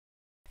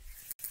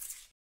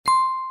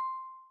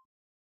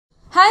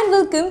Hi and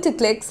welcome to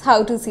Cliq's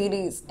How-To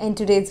series. In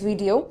today's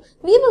video,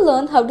 we will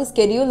learn how to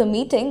schedule a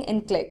meeting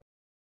in Cliq.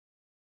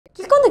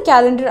 Click on the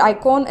calendar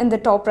icon in the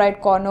top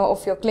right corner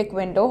of your Cliq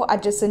window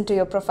adjacent to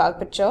your profile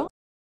picture.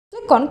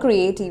 Click on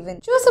Create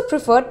Event. Choose a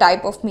preferred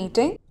type of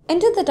meeting.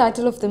 Enter the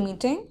title of the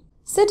meeting.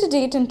 Set a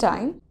date and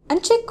time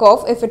and check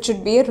off if it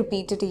should be a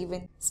repeated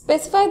event.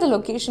 Specify the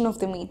location of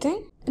the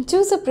meeting and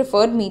choose a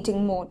preferred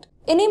meeting mode.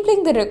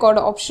 Enabling the record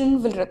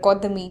option will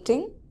record the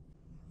meeting.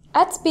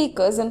 Add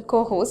speakers and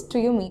co-hosts to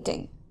your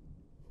meeting.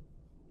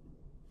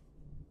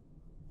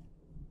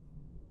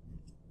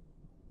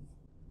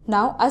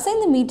 Now assign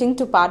the meeting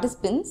to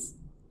participants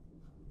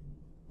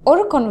or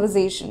a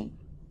conversation.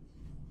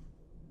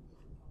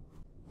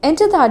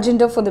 Enter the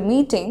agenda for the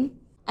meeting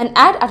and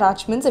add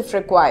attachments if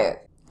required.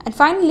 And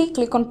finally,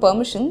 click on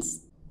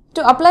Permissions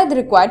to apply the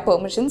required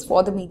permissions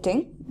for the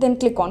meeting. Then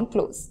click on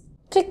Close.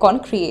 Click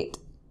on Create.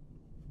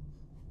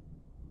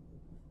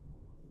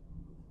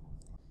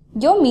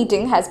 Your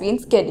meeting has been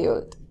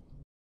scheduled.